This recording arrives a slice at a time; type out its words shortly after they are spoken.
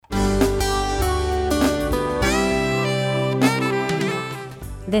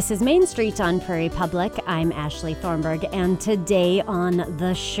This is Main Street on Prairie Public. I'm Ashley Thornburg, and today on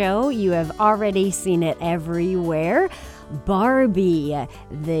the show, you have already seen it everywhere. Barbie,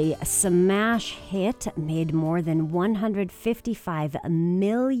 the smash hit, made more than $155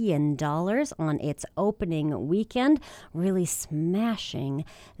 million on its opening weekend, really smashing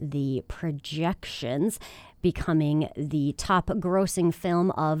the projections, becoming the top grossing film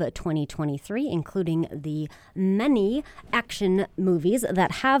of 2023, including the many action movies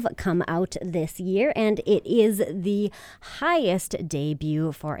that have come out this year. And it is the highest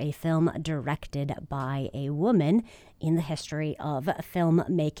debut for a film directed by a woman in the history of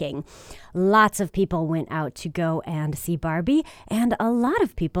filmmaking. Lots of people went out to go and see Barbie, and a lot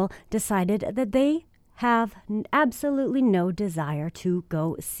of people decided that they have absolutely no desire to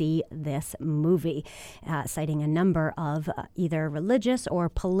go see this movie, citing a number of either religious or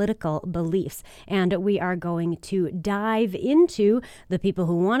political beliefs. And we are going to dive into the people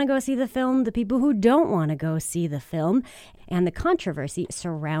who want to go see the film, the people who don't want to go see the film, and the controversy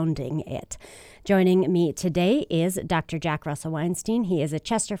surrounding it. Joining me today is Dr. Jack Russell Weinstein. He is a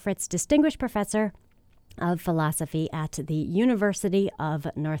Chester Fritz Distinguished Professor of Philosophy at the University of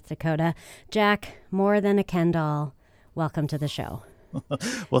North Dakota. Jack, more than a Ken doll, welcome to the show.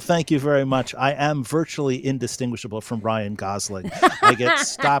 Well, thank you very much. I am virtually indistinguishable from Ryan Gosling. I get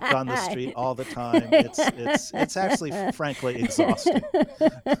stopped on the street all the time. It's actually, frankly, exhausting.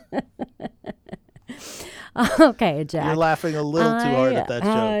 Okay, Jack. You're laughing a little too hard at that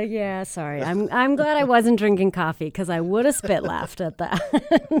joke. Yeah, sorry. I'm glad I wasn't drinking coffee because I would have spit laughed at that.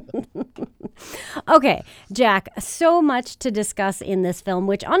 Okay, Jack, so much to discuss in this film,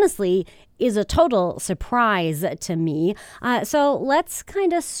 which honestly is a total surprise to me. So let's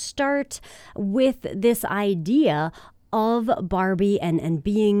kind of start with this idea of Barbie and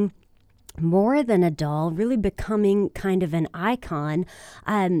being more than a doll, really becoming kind of an icon.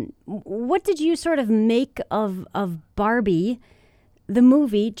 What did you sort of make of Barbie, the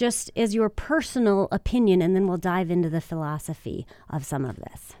movie, just as your personal opinion, and then we'll dive into the philosophy of some of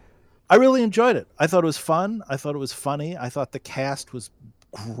this? I really enjoyed it. I thought it was fun. I thought it was funny. I thought the cast was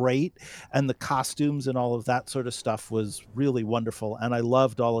great, and the costumes and all of that sort of stuff was really wonderful, and I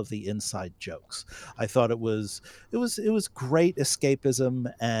loved all of the inside jokes. I thought it was great escapism,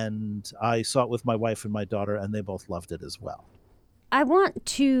 and I saw it with my wife and my daughter, and they both loved it as well. I want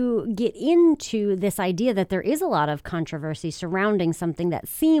to get into this idea that there is a lot of controversy surrounding something that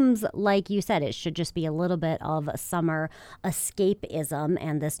seems like you said it should just be a little bit of summer escapism,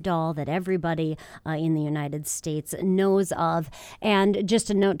 and this doll that everybody in the United States knows of. And just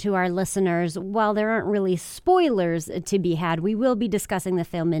a note to our listeners, while there aren't really spoilers to be had, we will be discussing the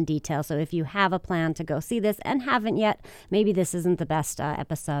film in detail. So if you have a plan to go see this and haven't yet, maybe this isn't the best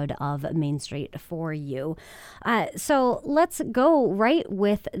episode of Main Street for you. So let's go right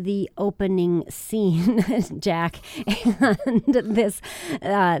with the opening scene, Jack, and this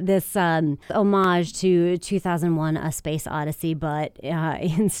homage to 2001: A Space Odyssey, but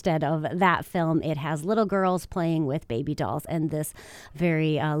instead of that film, it has little girls playing with baby dolls, and this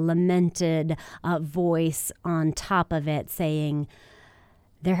very lamented voice on top of it saying,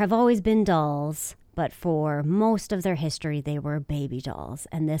 "There have always been dolls, but for most of their history, they were baby dolls."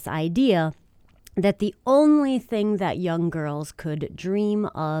 And this idea that the only thing that young girls could dream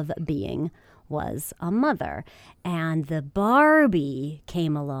of being was a mother. And the Barbie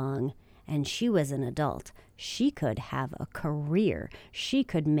came along, and she was an adult. She could have a career. She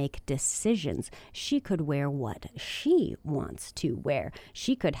could make decisions. She could wear what she wants to wear.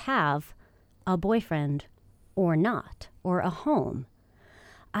 She could have a boyfriend or not, or a home.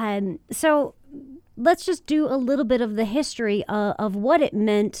 So let's just do a little bit of the history of what it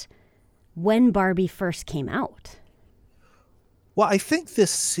meant when Barbie first came out. Well, I think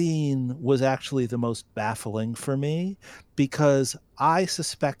this scene was actually the most baffling for me, because I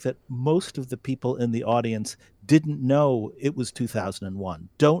suspect that most of the people in the audience didn't know it was 2001,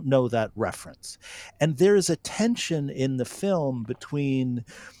 don't know that reference. And there is a tension in the film between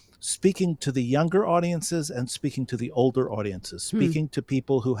speaking to the younger audiences and speaking to the older audiences, speaking to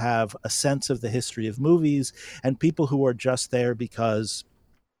people who have a sense of the history of movies and people who are just there because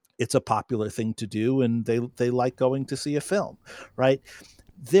it's a popular thing to do and they like going to see a film, right?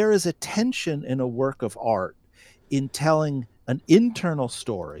 There is a tension in a work of art in telling an internal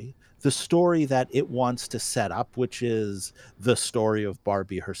story, the story that it wants to set up, which is the story of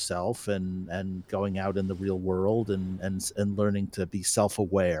Barbie herself and going out in the real world and learning to be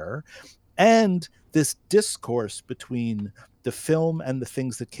self-aware, and this discourse between the film and the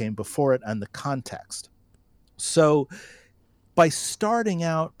things that came before it and the context. So by starting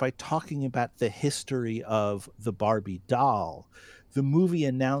out by talking about the history of the Barbie doll, the movie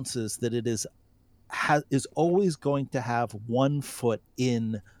announces that it is always going to have one foot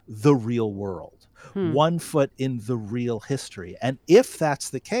in the real world, Hmm. one foot in the real history. And if that's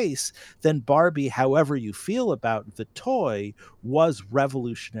the case, then Barbie, however you feel about the toy, was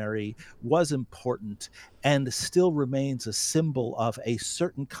revolutionary, was important, and still remains a symbol of a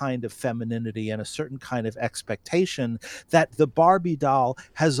certain kind of femininity and a certain kind of expectation that the Barbie doll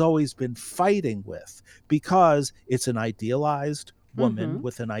has always been fighting with, because it's an idealized woman Mm-hmm.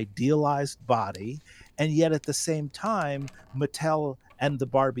 with an idealized body. And yet at the same time, Mattel and the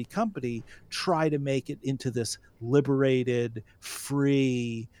Barbie company try to make it into this liberated,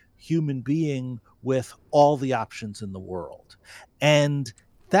 free human being with all the options in the world. And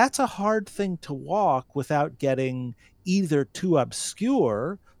that's a hard thing to walk without getting either too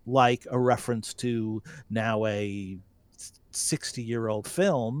obscure, like a reference to now a 60-year-old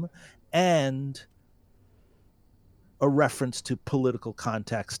film, and a reference to political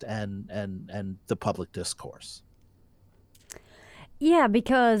context and the public discourse. Yeah,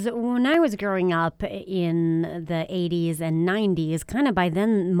 because when I was growing up in the 80s and 90s, kind of by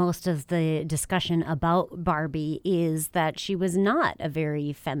then, most of the discussion about Barbie is that she was not a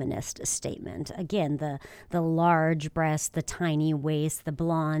very feminist statement. Again, the large breasts, the tiny waist, the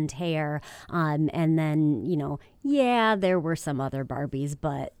blonde hair, and then, yeah, there were some other Barbies,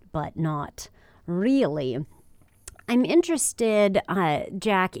 but not really. I'm interested,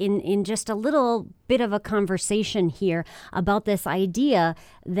 Jack, in just a little bit of a conversation here about this idea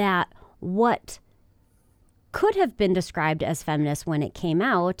that what could have been described as feminist when it came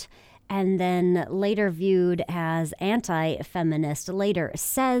out and then later viewed as anti-feminist later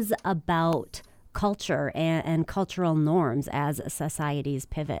says about culture and cultural norms as societies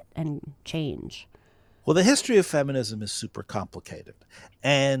pivot and change. Well, the history of feminism is super complicated.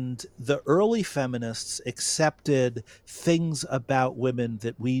 And the early feminists accepted things about women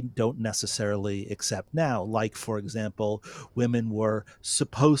that we don't necessarily accept now. Like, for example, women were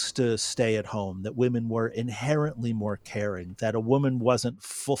supposed to stay at home, that women were inherently more caring, that a woman wasn't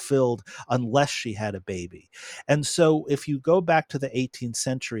fulfilled unless she had a baby. And so if you go back to the 18th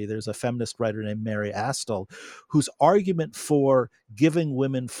century, there's a feminist writer named Mary Astle whose argument for giving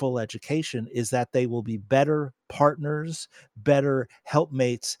women full education is that they will be better partners, better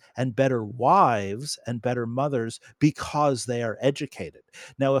helpmates, and better wives and better mothers because they are educated.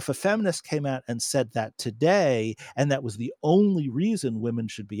 Now, if a feminist came out and said that today, and that was the only reason women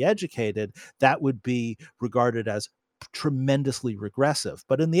should be educated, that would be regarded as tremendously regressive.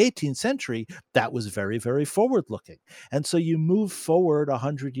 But in the 18th century, that was very, very forward looking. And so you move forward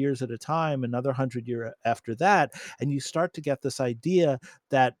 100 years at a time, another 100 years after that, and you start to get this idea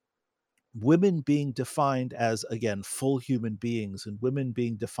that women being defined as, again, full human beings, and women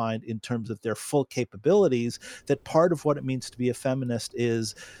being defined in terms of their full capabilities, that part of what it means to be a feminist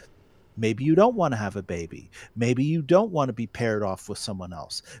is maybe you don't want to have a baby. Maybe you don't want to be paired off with someone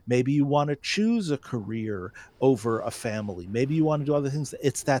else. Maybe you want to choose a career over a family. Maybe you want to do other things.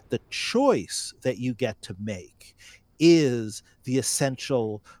 It's that the choice that you get to make is the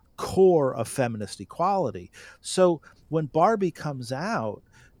essential core of feminist equality. So when Barbie comes out,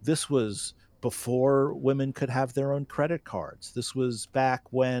 this was before women could have their own credit cards. This was back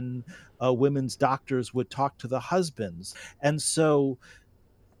when women's doctors would talk to the husbands. And so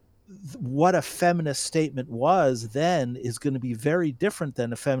what a feminist statement was then is going to be very different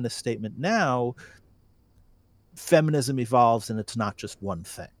than a feminist statement now. Feminism evolves, and it's not just one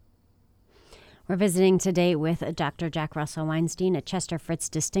thing. We're visiting today with Dr. Jack Russell Weinstein, a Chester Fritz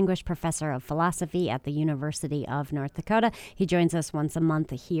Distinguished Professor of Philosophy at the University of North Dakota. He joins us once a month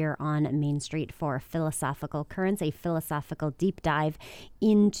here on Main Street for Philosophical Currents, a philosophical deep dive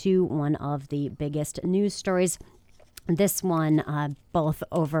into one of the biggest news stories. This one, both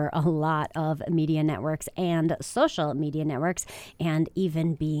over a lot of media networks and social media networks, and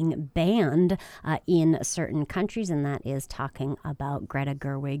even being banned in certain countries, and that is talking about Greta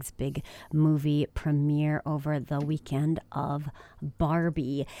Gerwig's big movie premiere over the weekend of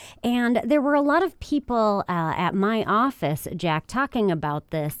Barbie. And there were a lot of people at my office, Jack, talking about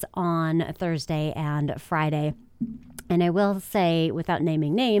this on Thursday and Friday. And I will say, without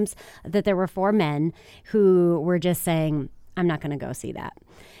naming names, that there were 4 men who were just saying, I'm not going to go see that.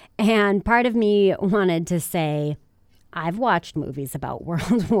 And part of me wanted to say, I've watched movies about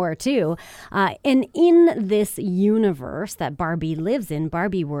World War II. And in this universe that Barbie lives in,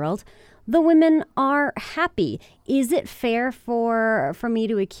 Barbie world, the women are happy. Is it fair for me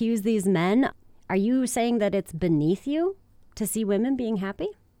to accuse these men? Are you saying that it's beneath you to see women being happy?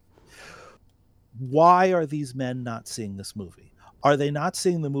 Why are these men not seeing this movie? Are they not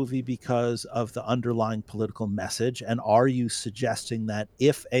seeing the movie because of the underlying political message? And are you suggesting that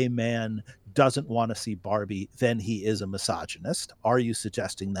if a man doesn't want to see Barbie, then he is a misogynist? Are you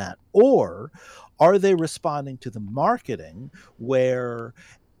suggesting that? Or are they responding to the marketing where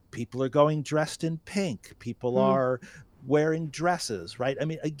people are going dressed in pink, people are wearing dresses, right? I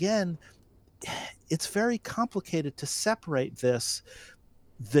mean, again, it's very complicated to separate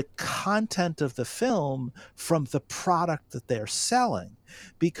the content of the film from the product that they're selling,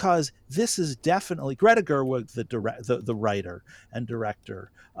 because this is definitely Greta Gerwig, the writer and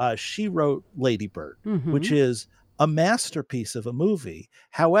director. She wrote Lady Bird, which is a masterpiece of a movie.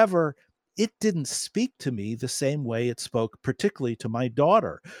 However, it didn't speak to me the same way it spoke, particularly to my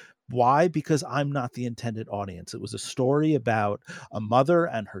daughter. Why? Because I'm not the intended audience. It was a story about a mother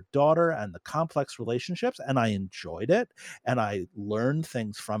and her daughter and the complex relationships, and I enjoyed it and I learned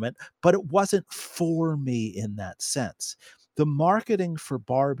things from it, but it wasn't for me in that sense. The marketing for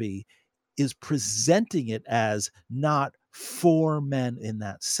Barbie is presenting it as not for men in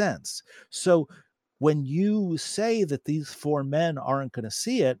that sense. So when you say that these four men aren't going to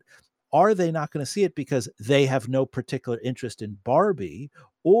see it, are they not going to see it because they have no particular interest in Barbie?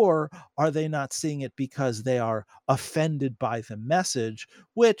 Or are they not seeing it because they are offended by the message,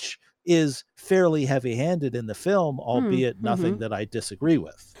 which is fairly heavy handed in the film, albeit nothing that I disagree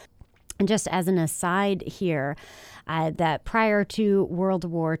with? And just as an aside here, that prior to World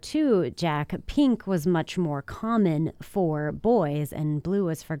War II, Jack, pink was much more common for boys and blue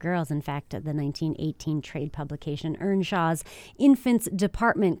was for girls. In fact, the 1918 trade publication Earnshaw's Infants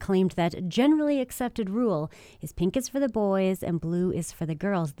Department claimed that generally accepted rule is pink is for the boys and blue is for the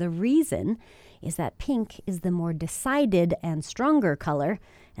girls. The reason is that pink is the more decided and stronger color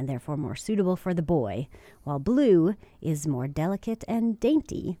and therefore more suitable for the boy, while blue is more delicate and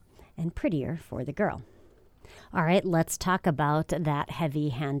dainty and prettier for the girl. All right, let's talk about that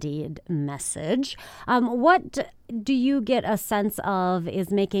heavy-handed message. What do you get a sense of is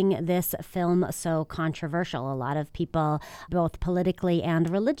making this film so controversial? A lot of people, both politically and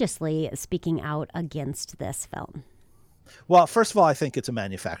religiously, speaking out against this film. Well, first of all, I think it's a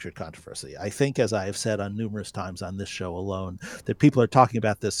manufactured controversy. I think, as I have said on numerous times on this show alone, that people are talking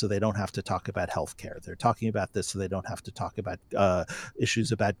about this so they don't have to talk about healthcare. They're talking about this so they don't have to talk about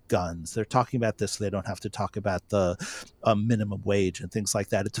issues about guns. They're talking about this so they don't have to talk about the minimum wage and things like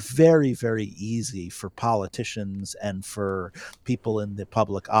that. It's very, very easy for politicians and for people in the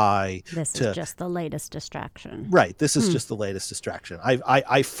public eye. This is just the latest distraction. Right. This is just the latest distraction.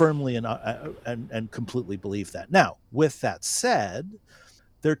 I firmly and completely believe that. Now, with that said,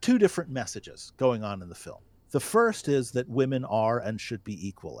 there are two different messages going on in the film. The first is that women are and should be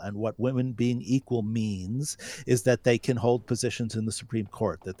equal. And what women being equal means is that they can hold positions in the Supreme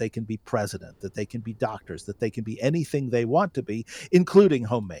Court, that they can be president, that they can be doctors, that they can be anything they want to be, including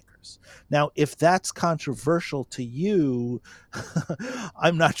homemakers. Now, if that's controversial to you,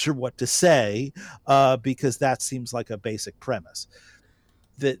 I'm not sure what to say, because that seems like a basic premise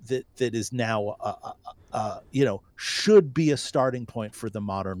that is now should be a starting point for the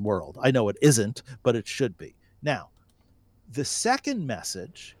modern world. I know it isn't, but it should be. Now, the second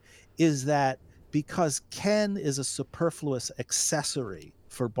message is that because Ken is a superfluous accessory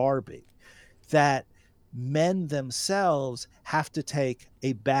for Barbie, that men themselves have to take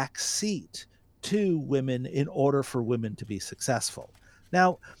a back seat to women in order for women to be successful.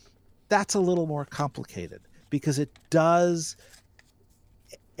 Now, that's a little more complicated because it does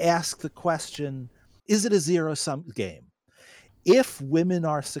ask the question, is it a zero-sum game? If women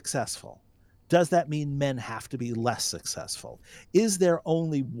are successful, does that mean men have to be less successful? Is there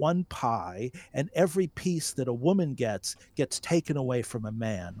only one pie and every piece that a woman gets taken away from a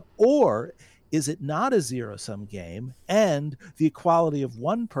man? Or is it not a zero-sum game and the equality of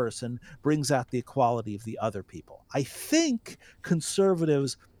one person brings out the equality of the other people? I think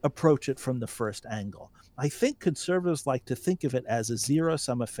conservatives approach it from the first angle. I think conservatives like to think of it as a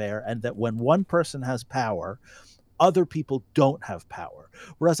zero-sum affair and that when one person has power, other people don't have power.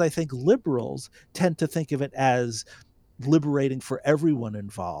 Whereas I think liberals tend to think of it as liberating for everyone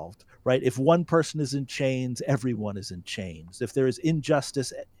involved, right? If one person is in chains, everyone is in chains. If there is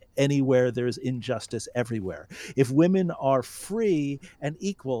injustice anywhere, there is injustice everywhere. If women are free and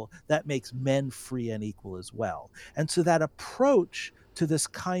equal, that makes men free and equal as well. And so that approach to this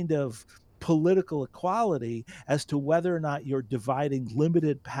kind of political equality as to whether or not you're dividing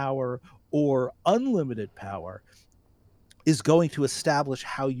limited power or unlimited power is going to establish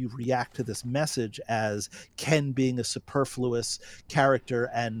how you react to this message as Ken being a superfluous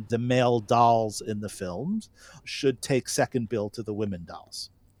character and the male dolls in the films should take second bill to the women dolls.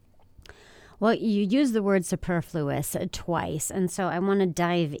 Well, you use the word superfluous twice, and so I want to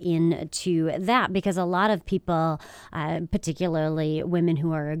dive into that because a lot of people, particularly women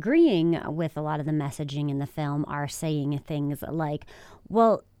who are agreeing with a lot of the messaging in the film, are saying things like,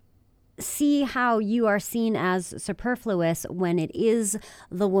 well, see how you are seen as superfluous when it is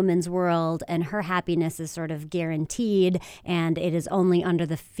the woman's world and her happiness is sort of guaranteed, and it is only under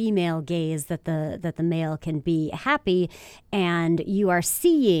the female gaze that the male can be happy, and you are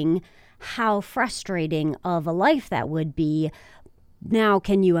seeing how frustrating of a life that would be. Now,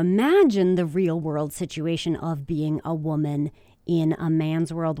 can you imagine the real world situation of being a woman in a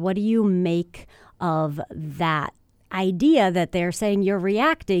man's world? What do you make of that idea that they're saying you're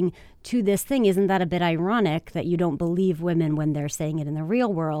reacting to this thing? Isn't that a bit ironic that you don't believe women when they're saying it in the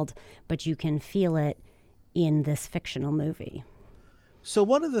real world, but you can feel it in this fictional movie? So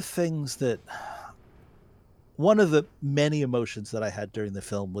one of the many emotions that I had during the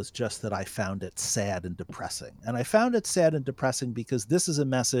film was just that I found it sad and depressing. And I found it sad and depressing because this is a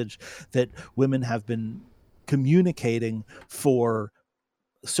message that women have been communicating for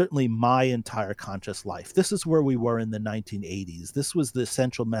certainly my entire conscious life. This is where we were in the 1980s. This was the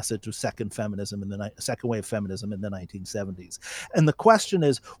essential message of second wave feminism in the 1970s. And the question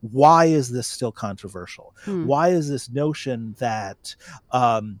is, why is this still controversial? Why is this notion that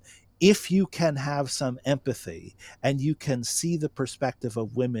if you can have some empathy and you can see the perspective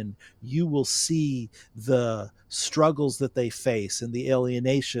of women, you will see the struggles that they face and the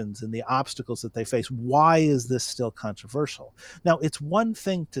alienations and the obstacles that they face. Why is this still controversial? Now, it's one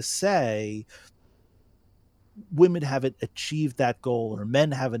thing to say women haven't achieved that goal or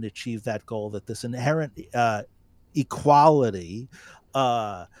men haven't achieved that goal, that this inherent equality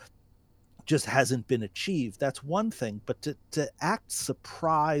just hasn't been achieved. That's one thing. But to act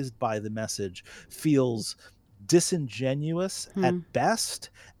surprised by the message feels disingenuous at best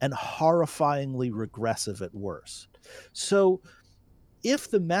and horrifyingly regressive at worst. So if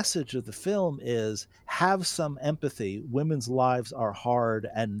the message of the film is have some empathy, women's lives are hard,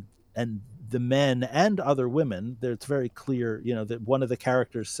 and the men and other women, it's very clear, that one of the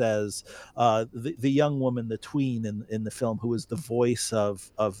characters says, the young woman, the tween in the film, who is the voice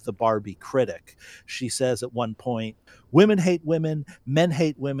of the Barbie critic, she says at one point, women hate women, men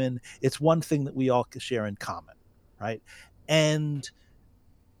hate women. It's one thing that we all share in common, right? And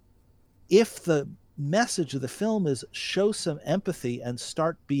if the message of the film is show some empathy and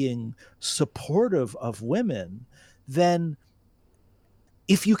start being supportive of women, then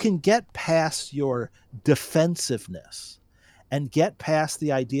if you can get past your defensiveness and get past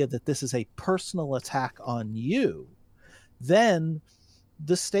the idea that this is a personal attack on you, then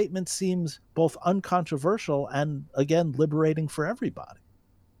the statement seems both uncontroversial and, again, liberating for everybody.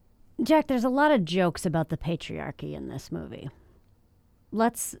 Jack, there's a lot of jokes about the patriarchy in this movie.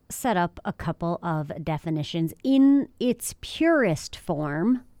 Let's set up a couple of definitions. In its purest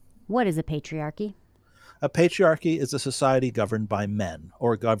form, what is a patriarchy? A patriarchy is a society governed by men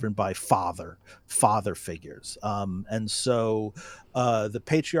or governed by father figures. And so the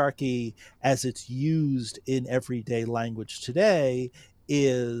patriarchy, as it's used in everyday language today,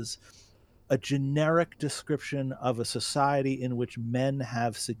 is a generic description of a society in which men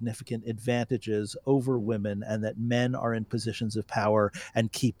have significant advantages over women and that men are in positions of power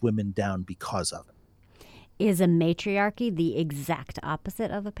and keep women down because of it. Is a matriarchy the exact opposite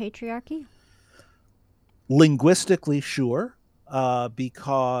of a patriarchy? Linguistically, sure,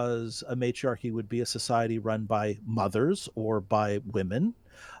 because a matriarchy would be a society run by mothers or by women.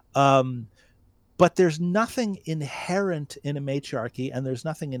 But there's nothing inherent in a matriarchy, and there's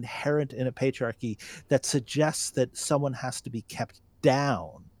nothing inherent in a patriarchy that suggests that someone has to be kept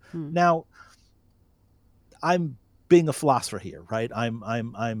down. Now, I'm being a philosopher here, right?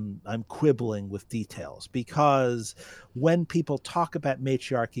 I'm quibbling with details, because when people talk about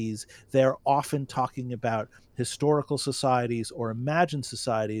matriarchies, they're often talking about historical societies or imagined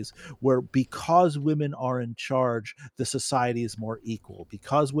societies where, because women are in charge, the society is more equal.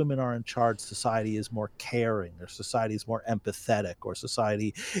 Because women are in charge, society is more caring, or society is more empathetic, or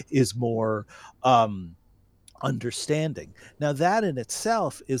society is more understanding. Now, that in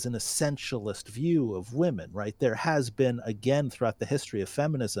itself is an essentialist view of women, right? There has been, again, throughout the history of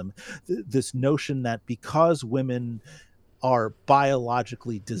feminism, this notion that because women are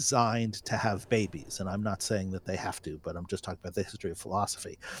biologically designed to have babies, and I'm not saying that they have to, but I'm just talking about the history of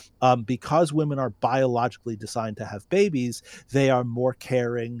philosophy. Because women are biologically designed to have babies, they are more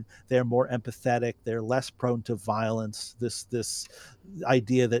caring, they're more empathetic, they're less prone to violence. This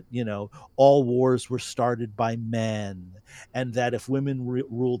idea that, all wars were started by men, and that if women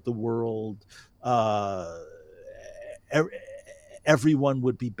ruled the world, everyone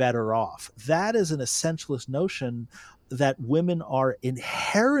would be better off. That is an essentialist notion that women are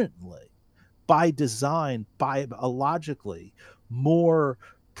inherently, by design, biologically, more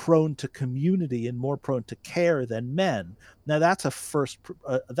prone to community and more prone to care than men. Now that's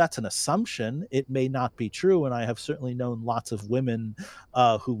that's an assumption. It may not be true, and I have certainly known lots of women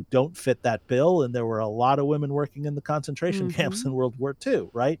who don't fit that bill, and there were a lot of women working in the concentration camps in World War II,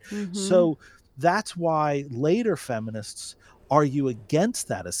 right? So that's why later feminists argue against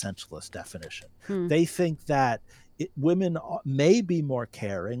that essentialist definition. They think that women may be more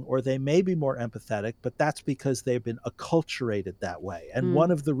caring or they may be more empathetic, but that's because they've been acculturated that way. And one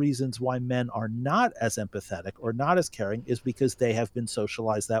of the reasons why men are not as empathetic or not as caring is because they have been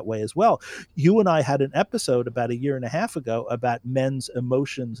socialized that way as well. You and I had an episode about 1.5 years ago about men's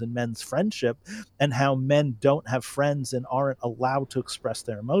emotions and men's friendship and how men don't have friends and aren't allowed to express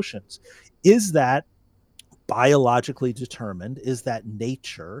their emotions. Is that biologically determined? Is that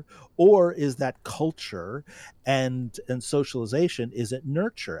nature, or is that culture and socialization? Is it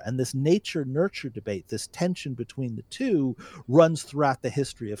nurture? And this nature nurture debate, this tension between the two, runs throughout the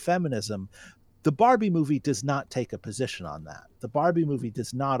history of feminism. The Barbie movie does not take a position on that. The Barbie movie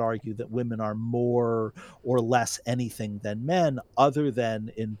does not argue that women are more or less anything than men, other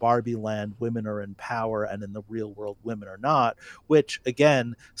than in Barbie land, women are in power, and in the real world, women are not, which,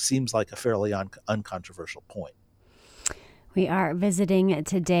 again, seems like a fairly uncontroversial point. We are visiting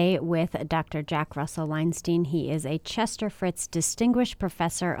today with Dr. Jack Russell Weinstein. He is a Chester Fritz Distinguished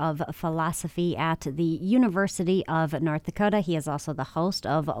Professor of Philosophy at the University of North Dakota. He is also the host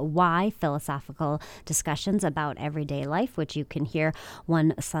of Why Philosophical Discussions About Everyday Life, which you can hear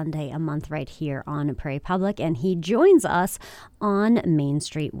one Sunday a month right here on Prairie Public. And he joins us on Main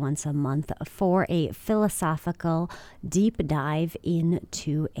Street once a month for a philosophical deep dive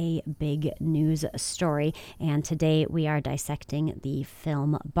into a big news story. And today we are dissecting the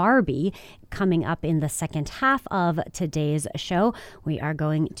film Barbie. Coming up in the second half of today's show, we are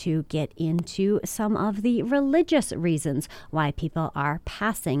going to get into some of the religious reasons why people are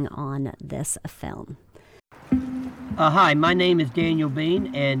passing on this film. Hi, my name is Daniel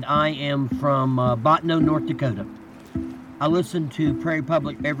Bean, and I am from Bottineau, North Dakota. I listen to Prairie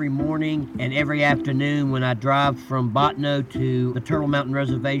Public every morning and every afternoon when I drive from Bottineau to the Turtle Mountain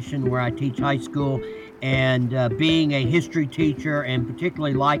Reservation, where I teach high school. And being a history teacher and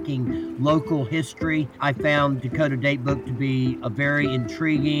particularly liking local history, I found Dakota Datebook to be a very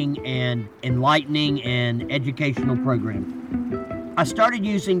intriguing and enlightening and educational program. I started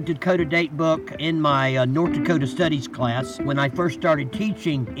using Dakota Datebook in my North Dakota Studies class when I first started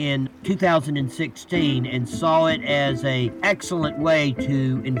teaching in 2016, and saw it as an excellent way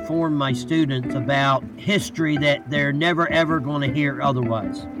to inform my students about history that they're never ever going to hear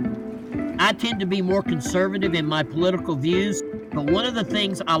otherwise. I tend to be more conservative in my political views, but one of the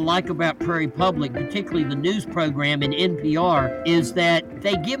things I like about Prairie Public, particularly the news program and NPR, is that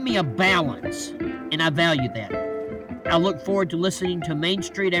they give me a balance, and I value that. I look forward to listening to Main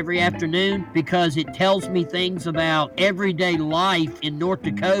Street every afternoon because it tells me things about everyday life in North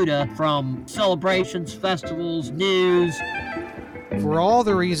Dakota, from celebrations, festivals, news. For all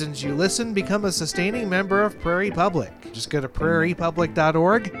the reasons you listen, become a sustaining member of Prairie Public. Just go to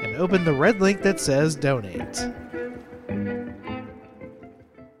prairiepublic.org and open the red link that says donate.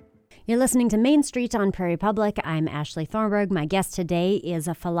 You're listening to Main Street on Prairie Public. I'm Ashley Thornburg. My guest today is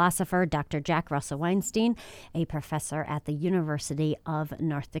a philosopher, Dr. Jack Russell Weinstein, a professor at the University of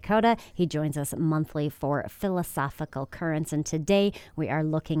North Dakota. He joins us monthly for Philosophical Currents, and today we are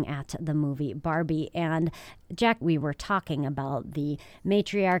looking at the movie Barbie. And Jack, we were talking about the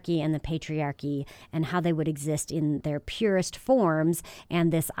matriarchy and the patriarchy and how they would exist in their purest forms,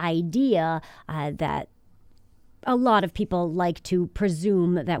 and this idea that a lot of people like to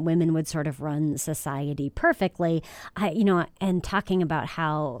presume that women would sort of run society perfectly, and talking about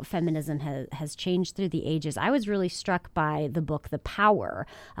how feminism has changed through the ages. I was really struck by the book The Power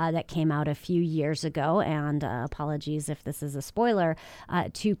that came out a few years ago, and apologies if this is a spoiler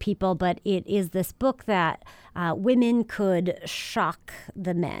to people, but it is this book that women could shock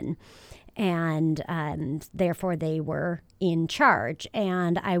the men, and therefore they were in charge.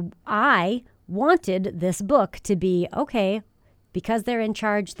 And I wanted this book to be, okay, because they're in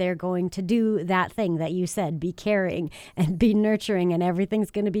charge, they're going to do that thing that you said, be caring and be nurturing, and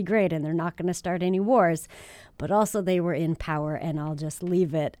everything's going to be great, and they're not going to start any wars. But also they were in power, and I'll just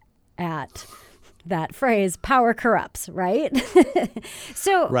leave it at that phrase, power corrupts, right?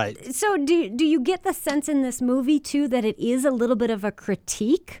 Right. So do you get the sense in this movie, too, that it is a little bit of a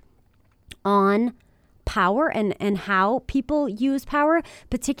critique on power and how people use power,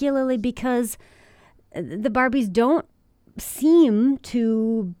 particularly because the Barbies don't seem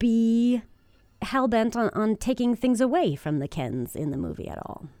to be hell-bent on taking things away from the Kens in the movie at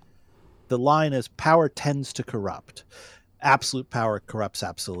all. The line is, power tends to corrupt. Absolute power corrupts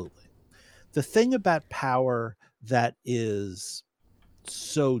absolutely. The thing about power that is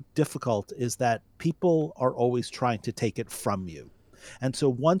so difficult is that people are always trying to take it from you. And so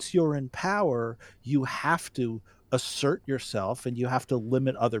once you're in power, you have to assert yourself and you have to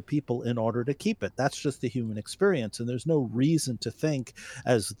limit other people in order to keep it. That's just the human experience. And there's no reason to think,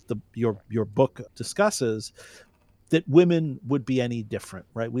 as your book discusses, that women would be any different,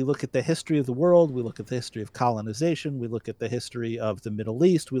 right? We look at the history of the world, we look at the history of colonization, we look at the history of the Middle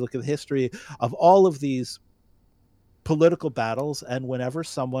East, we look at the history of all of these political battles, and whenever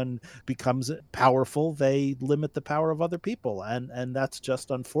someone becomes powerful, they limit the power of other people, and that's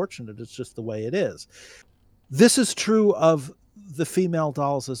just unfortunate. It's just the way it is. This is true of the female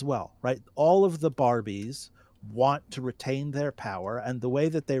dolls as well, right? All of the Barbies want to retain their power, and the way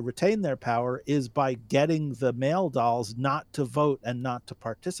that they retain their power is by getting the male dolls not to vote and not to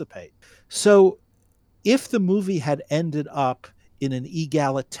participate. So if the movie had ended up in an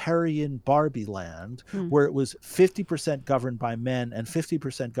egalitarian Barbie land where it was 50% governed by men and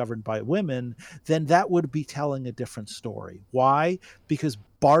 50% governed by women, then that would be telling a different story. Why? Because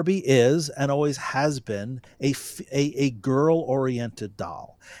Barbie is and always has been a girl-oriented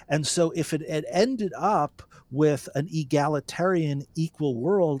doll. And so if it had ended up with an egalitarian, equal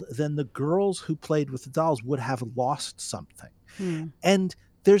world, then the girls who played with the dolls would have lost something. And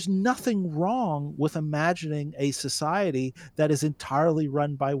there's nothing wrong with imagining a society that is entirely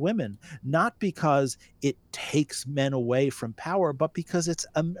run by women, not because it takes men away from power, but because it's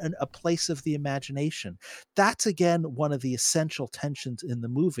a place of the imagination. That's, again, one of the essential tensions in the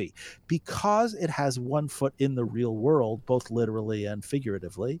movie. Because it has one foot in the real world, both literally and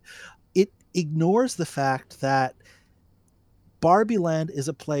figuratively, it ignores the fact that Barbie Land is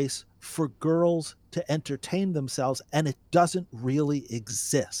a place for girls to entertain themselves, and it doesn't really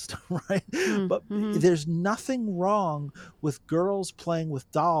exist, right? But there's nothing wrong with girls playing with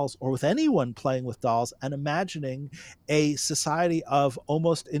dolls, or with anyone playing with dolls, and imagining a society of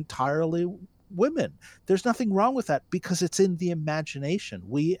almost entirely women. There's nothing wrong with that, because it's in the imagination.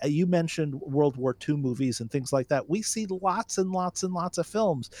 You mentioned World War II movies and things like that. We see lots and lots and lots of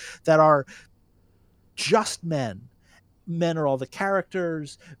films that are just men. Men are all the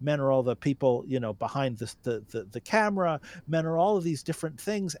characters, men are all the people, behind the camera, men are all of these different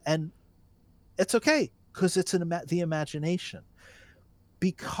things, and it's okay because it's the imagination.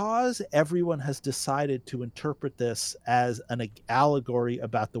 Because everyone has decided to interpret this as an allegory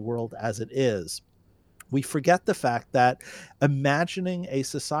about the world as it is, we forget the fact that imagining a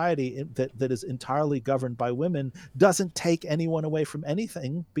society that is entirely governed by women doesn't take anyone away from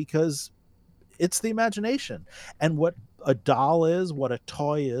anything, because it's the imagination. And what a doll is, what a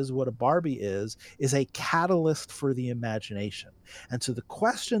toy is, what a Barbie is a catalyst for the imagination. And so the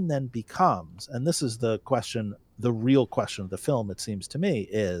question then becomes, and this is the question, the real question of the film, it seems to me,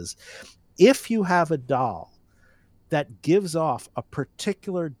 is if you have a doll that gives off a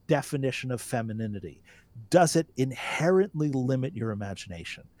particular definition of femininity, does it inherently limit your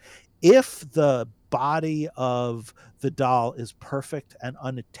imagination? If the body of the doll is perfect and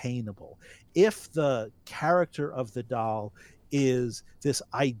unattainable, if the character of the doll is this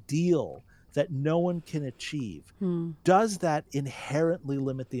ideal that no one can achieve, does that inherently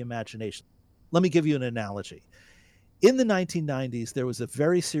limit the imagination? Let me give you an analogy. In the 1990s, there was a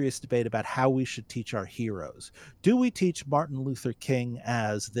very serious debate about how we should teach our heroes. Do we teach Martin Luther King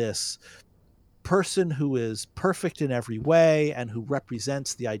as this person who is perfect in every way and who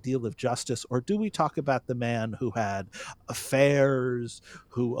represents the ideal of justice, or do we talk about the man who had affairs,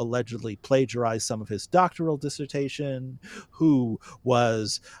 who allegedly plagiarized some of his doctoral dissertation, who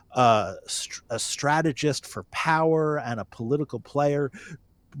was a strategist for power and a political player?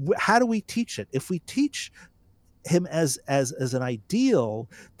 How do we teach it? If we teach him as an ideal,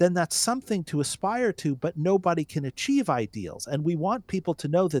 then that's something to aspire to, but nobody can achieve ideals. And we want people to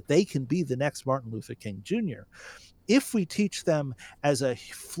know that they can be the next Martin Luther King Jr. If we teach them as a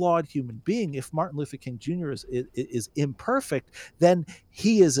flawed human being, if Martin Luther King Jr. is imperfect, then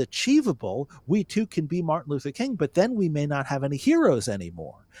he is achievable. We too can be Martin Luther King, but then we may not have any heroes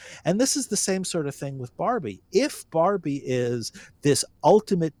anymore. And this is the same sort of thing with Barbie. If Barbie is this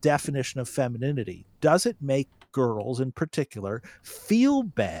ultimate definition of femininity, does it make girls in particular feel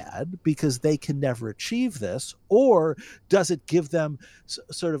bad because they can never achieve this, or does it give them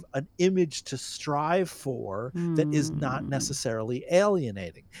sort of an image to strive for that is not necessarily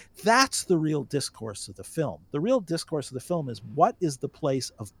alienating? That's the real discourse of the film. The real discourse of the film is, what is the place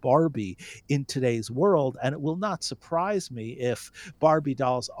of Barbie in today's world? And it will not surprise me if Barbie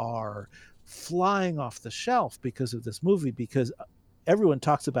dolls are flying off the shelf because of this movie, because everyone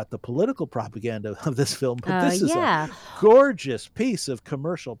talks about the political propaganda of this film, but this is a gorgeous piece of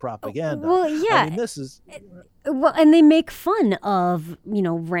commercial propaganda. Well, yeah. I mean, this is... Well, and they make fun of,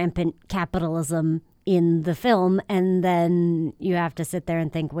 rampant capitalism in the film, and then you have to sit there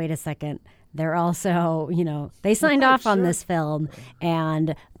and think, wait a second, they're also, they signed off on this film,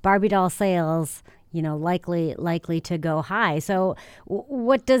 and Barbie doll sales, likely to go high. So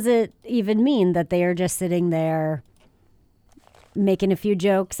what does it even mean that they are just sitting there making a few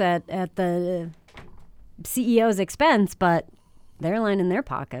jokes at the CEO's expense, but they're lining their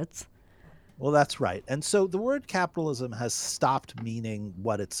pockets? Well, that's right. And so the word capitalism has stopped meaning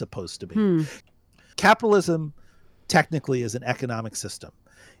what it's supposed to be. Capitalism technically is an economic system.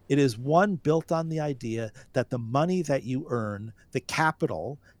 It is one built on the idea that the money that you earn, the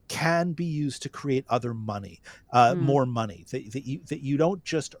capital, can be used to create other money, more money, that you don't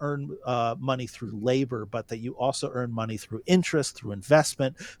just earn money through labor, but that you also earn money through interest, through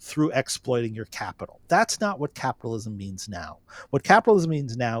investment, through exploiting your capital. That's not what capitalism means now. What capitalism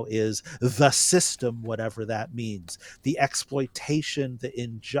means now is the system, whatever that means, the exploitation, the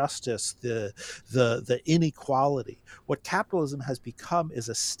injustice, the inequality. What capitalism has become is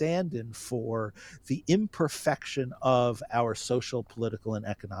a stand-in for the imperfection of our social, political, and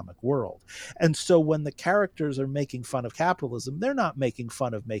economic world. And so when the characters are making fun of capitalism, they're not making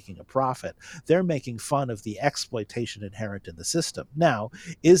fun of making a profit. They're making fun of the exploitation inherent in the system. Now,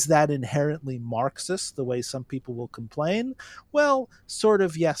 is that inherently Marxist, the way some people will complain? Well, sort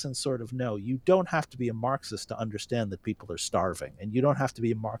of yes and sort of no. You don't have to be a Marxist to understand that people are starving, and you don't have to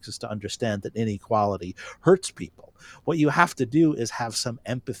be a Marxist to understand that inequality hurts people. What you have to do is have some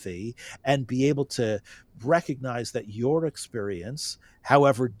empathy and be able to recognize that your experience,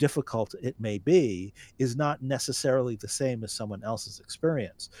 however difficult it may be, is not necessarily the same as someone else's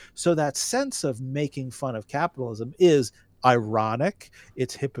experience. So that sense of making fun of capitalism is ironic,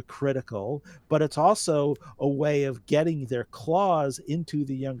 it's hypocritical, but it's also a way of getting their claws into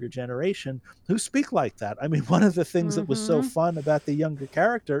the younger generation who speak like that. I mean, one of the things that was so fun about the younger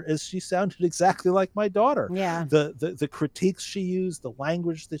character is she sounded exactly like my daughter. Yeah. The critiques she used, the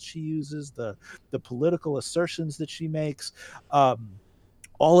language that she uses, the political assertions that she makes,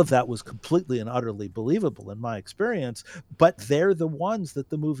 all of that was completely and utterly believable in my experience, but they're the ones that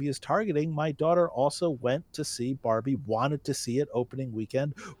the movie is targeting. My daughter also went to see Barbie, wanted to see it opening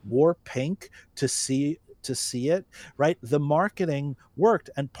weekend, wore pink to see it, right? The marketing worked.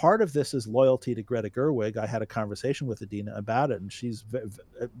 And part of this is loyalty to Greta Gerwig. I had a conversation with Adina about it, and she's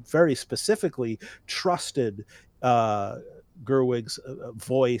very specifically trusted Gerwig's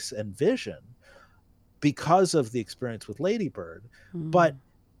voice and vision because of the experience with Lady Bird. But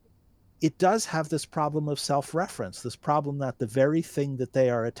it does have this problem of self-reference, this problem that the very thing that they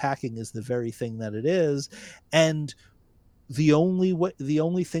are attacking is the very thing that it is. And the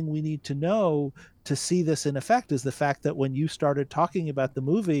only thing we need to know to see this in effect is the fact that when you started talking about the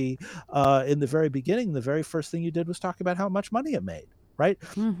movie in the very beginning, the very first thing you did was talk about how much money it made. Right?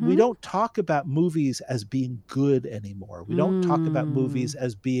 We don't talk about movies as being good anymore. We don't talk about movies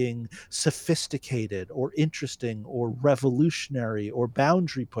as being sophisticated or interesting or revolutionary or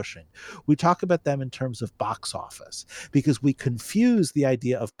boundary pushing. We talk about them in terms of box office because we confuse the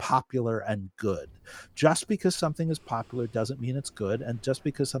idea of popular and good. Just because something is popular doesn't mean it's good, and just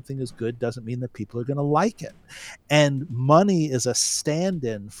because something is good doesn't mean that people are going to like it. And money is a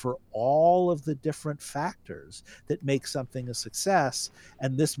stand-in for all of the different factors that make something a success.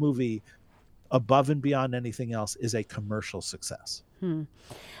 And this movie, above and beyond anything else, is a commercial success.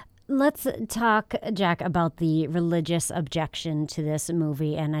 Let's talk, Jack, about the religious objection to this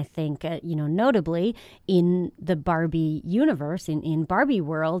movie. And I think, notably in the Barbie universe, in Barbie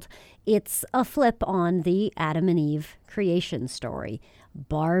world, it's a flip on the Adam and Eve creation story.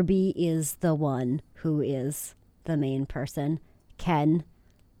 Barbie is the one who is the main person. Ken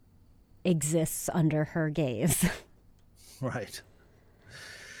exists under her gaze. Right.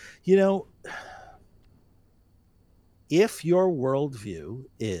 If your worldview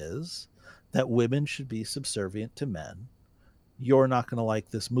is that women should be subservient to men, you're not going to like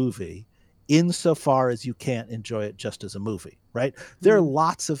this movie. insofar as you can't enjoy it just as a movie, right? There are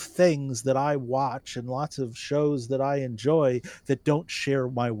lots of things that I watch and lots of shows that I enjoy that don't share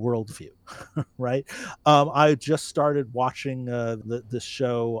my worldview, right? I just started watching this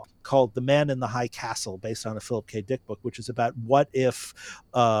show called The Man in the High Castle, based on a Philip K. Dick book, which is about what if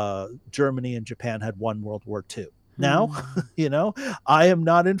Germany and Japan had won World War II. Now, I am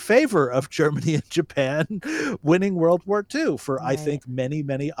not in favor of Germany and Japan winning World War II for, I think, many,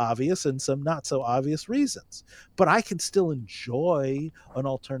 many obvious and some not so obvious reasons. But I can still enjoy an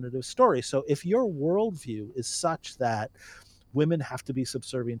alternative story. So if your worldview is such that women have to be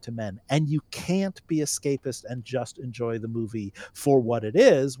subservient to men, and you can't be escapist and just enjoy the movie for what it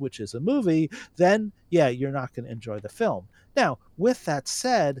is, which is a movie, then, yeah, you're not going to enjoy the film. Now, with that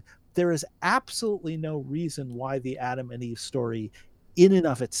said, there is absolutely no reason why the Adam and Eve story in and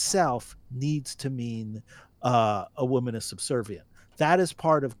of itself needs to mean a woman is subservient. That is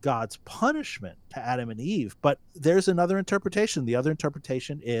part of God's punishment to Adam and Eve. But there's another interpretation. The other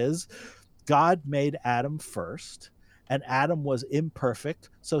interpretation is God made Adam first, and Adam was imperfect,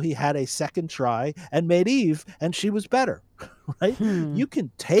 so he had a second try and made Eve, and she was better, right? You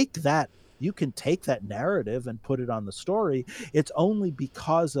can take that narrative and put it on the story. It's only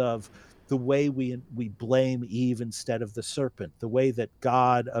because of the way we blame Eve instead of the serpent, the way that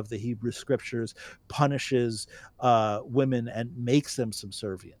God of the Hebrew scriptures punishes women and makes them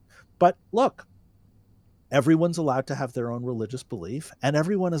subservient. But look, everyone's allowed to have their own religious belief, and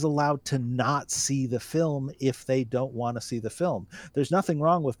everyone is allowed to not see the film if they don't want to see the film. There's nothing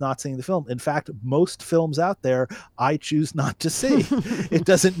wrong with not seeing the film. In fact, most films out there I choose not to see. It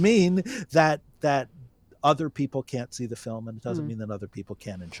doesn't mean that other people can't see the film, and it doesn't mean that other people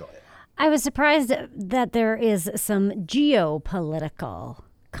can't enjoy it. I was surprised that there is some geopolitical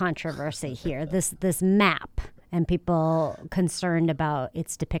controversy here, this map, and people concerned about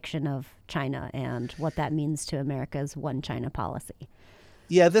its depiction of China and what that means to America's one China policy.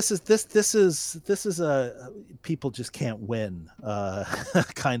 Yeah, this is a people just can't win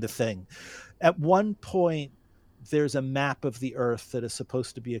kind of thing. At one point, there's a map of the Earth that is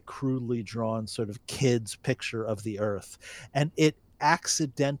supposed to be a crudely drawn sort of kid's picture of the Earth, and it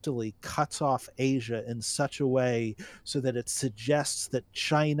accidentally cuts off Asia in such a way so that it suggests that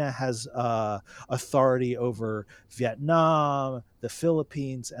China has authority over Vietnam, the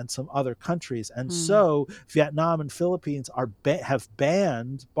Philippines, and some other countries. And so Vietnam and Philippines have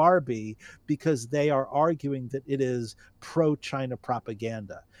banned Barbie because they are arguing that it is pro-China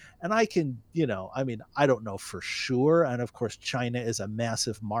propaganda. And I can, I don't know for sure. And of course, China is a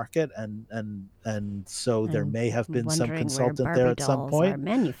massive market, and so there may have been some consultant there at some point. Are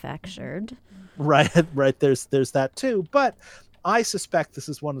manufactured. Right. There's that too. But I suspect this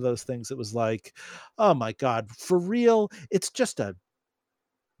is one of those things that was like, oh my God, for real, it's just a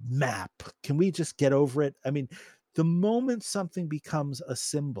map. Can we just get over it? I mean, the moment something becomes a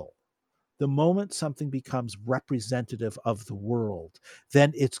symbol, the moment something becomes representative of the world,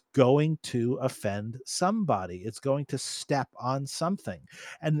 then it's going to offend somebody. It's going to step on something.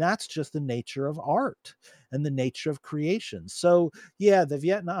 And that's just the nature of art and the nature of creation. So yeah, the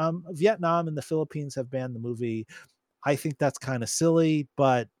Vietnam and the Philippines have banned the movie. I think that's kind of silly,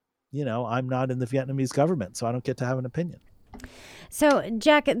 but I'm not in the Vietnamese government, so I don't get to have an opinion. So,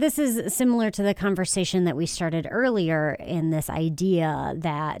 Jack, this is similar to the conversation that we started earlier in this idea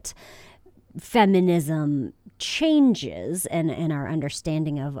that feminism changes and our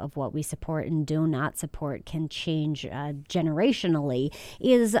understanding of what we support and do not support can change generationally.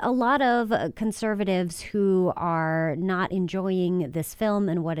 Is a lot of conservatives who are not enjoying this film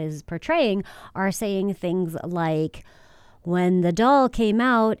and what is portraying are saying things like, when the doll came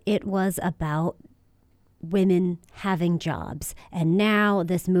out, it was about women having jobs, and now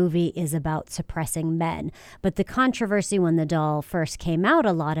this movie is about suppressing men. But the controversy when the doll first came out,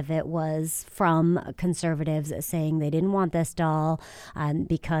 a lot of it was from conservatives saying they didn't want this doll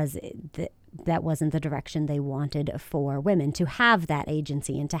because that wasn't the direction they wanted for women, to have that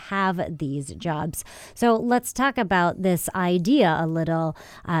agency and to have these jobs. So let's talk about this idea a little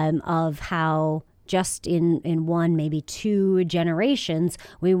of how just in one, maybe two generations,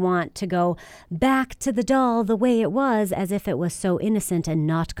 we want to go back to the doll the way it was, as if it was so innocent and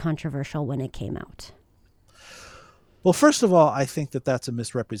not controversial when it came out. Well, first of all, I think that that's a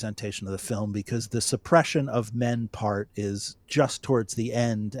misrepresentation of the film, because the suppression of men part is just towards the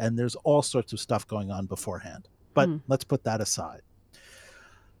end, and there's all sorts of stuff going on beforehand. But let's put that aside.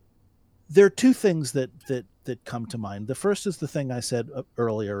 There are two things that come to mind. The first is the thing I said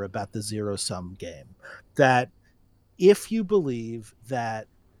earlier about the zero-sum game, that if you believe that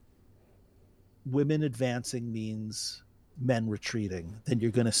women advancing means men retreating, then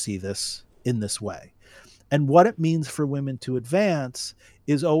you're going to see this in this way. And what it means for women to advance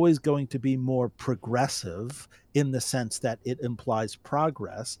is always going to be more progressive in the sense that it implies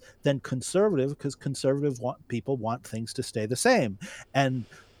progress than conservative, because people want things to stay the same. And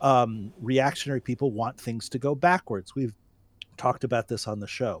reactionary people want things to go backwards. We've talked about this on the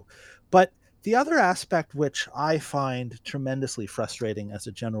show. But the other aspect, which I find tremendously frustrating as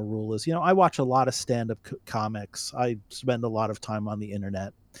a general rule, is, I watch a lot of stand-up comics. I spend a lot of time on the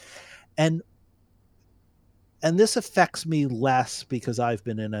internet. And this affects me less because I've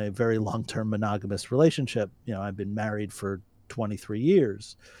been in a very long-term monogamous relationship. I've been married for 23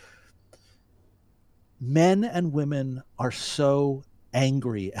 years. Men and women are so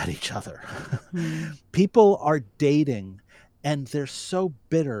angry at each other. People are dating and they're so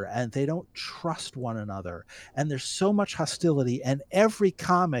bitter and they don't trust one another. And there's so much hostility. And every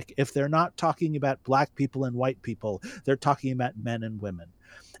comic, if they're not talking about black people and white people, they're talking about men and women.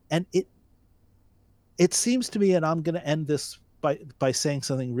 And it seems to me, and I'm going to end this by saying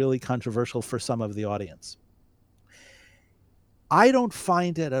something really controversial for some of the audience. I don't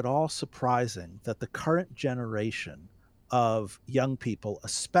find it at all surprising that the current generation of young people,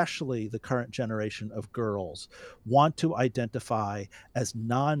 especially the current generation of girls, want to identify as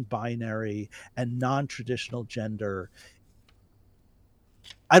non-binary and non-traditional gender.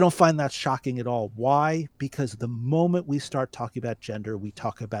 I don't find that shocking at all. Why? Because the moment we start talking about gender, we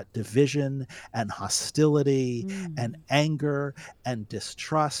talk about division and hostility and anger and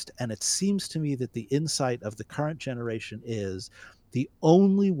distrust. And it seems to me that the insight of the current generation is the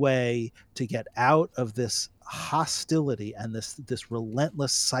only way to get out of this hostility and this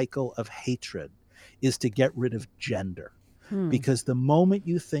relentless cycle of hatred is to get rid of gender. Because the moment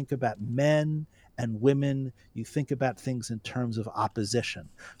you think about men and women, you think about things in terms of opposition.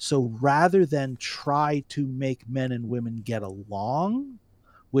 So rather than try to make men and women get along,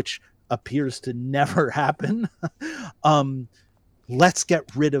 which appears to never happen, let's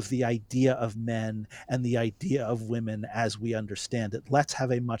get rid of the idea of men and the idea of women as we understand it. Let's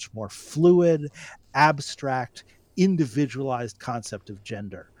have a much more fluid, abstract, individualized concept of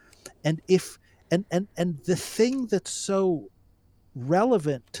gender. And the thing that's so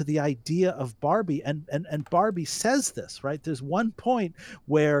relevant to the idea of Barbie, and Barbie says this, right? There's one point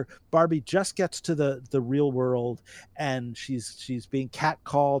where Barbie just gets to the real world and she's being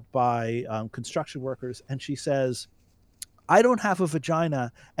catcalled by construction workers, and she says, I don't have a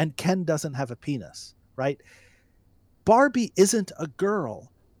vagina and Ken doesn't have a penis, right? Barbie isn't a girl.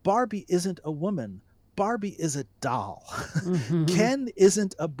 Barbie isn't a woman. Barbie is a doll. Ken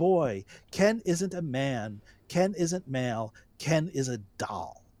isn't a boy. Ken isn't a man. Ken isn't male. Ken is a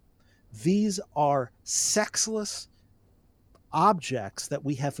doll. These are sexless objects that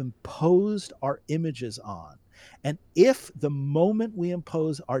we have imposed our images on. And if the moment we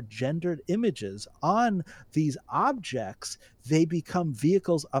impose our gendered images on these objects, they become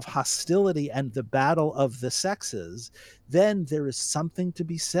vehicles of hostility and the battle of the sexes, then there is something to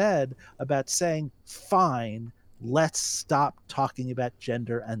be said about saying, fine, let's stop talking about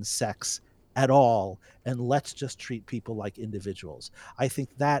gender and sex at all, and let's just treat people like individuals. I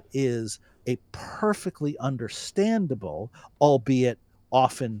think that is a perfectly understandable, albeit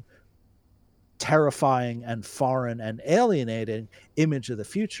often terrifying and foreign and alienating image of the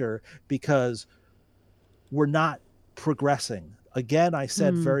future, because we're not progressing. Again, I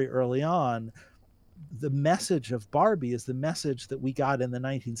said very early on, the message of Barbie is the message that we got in the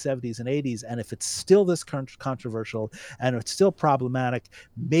 1970s and 80s. And if it's still this controversial and it's still problematic,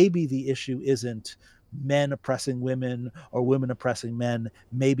 maybe the issue isn't men oppressing women or women oppressing men.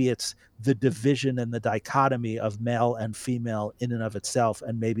 Maybe it's the division and the dichotomy of male and female in and of itself.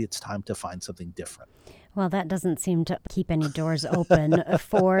 And maybe it's time to find something different. Well, that doesn't seem to keep any doors open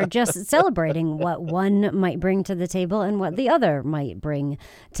for just celebrating what one might bring to the table and what the other might bring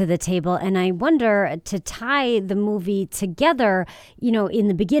to the table. And I wonder, to tie the movie together, in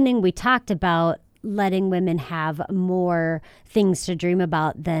the beginning we talked about letting women have more things to dream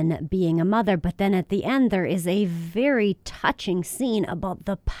about than being a mother. But then at the end, there is a very touching scene about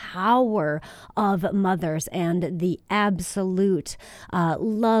the power of mothers and the absolute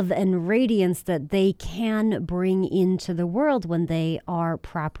love and radiance that they can bring into the world when they are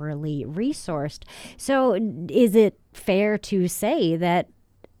properly resourced. So is it fair to say that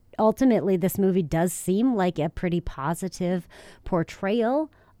ultimately this movie does seem like a pretty positive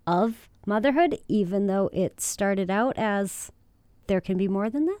portrayal of motherhood, even though it started out as there can be more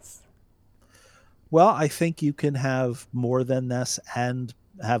than this? Well, I think you can have more than this and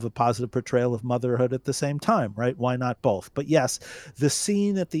have a positive portrayal of motherhood at the same time, right? Why not both? But yes, the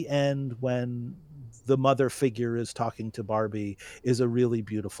scene at the end when the mother figure is talking to Barbie is a really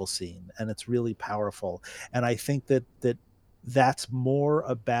beautiful scene, and it's really powerful. And I think that's more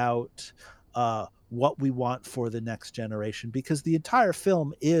about what we want for the next generation, because the entire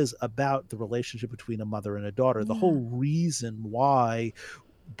film is about the relationship between a mother and a daughter. Yeah. The whole reason why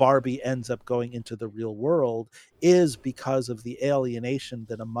Barbie ends up going into the real world is because of the alienation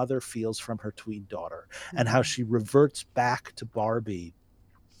that a mother feels from her tween daughter, and how she reverts back to Barbie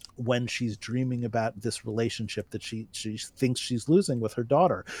when she's dreaming about this relationship that she thinks she's losing with her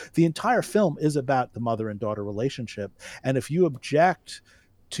daughter. The entire film is about the mother and daughter relationship. And if you object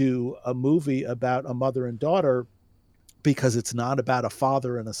to a movie about a mother and daughter because it's not about a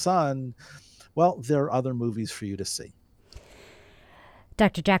father and a son, well, there are other movies for you to see.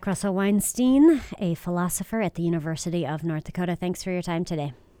 Dr. Jack Russell Weinstein, a philosopher at the University of North Dakota, thanks for your time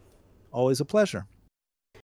today. Always a pleasure.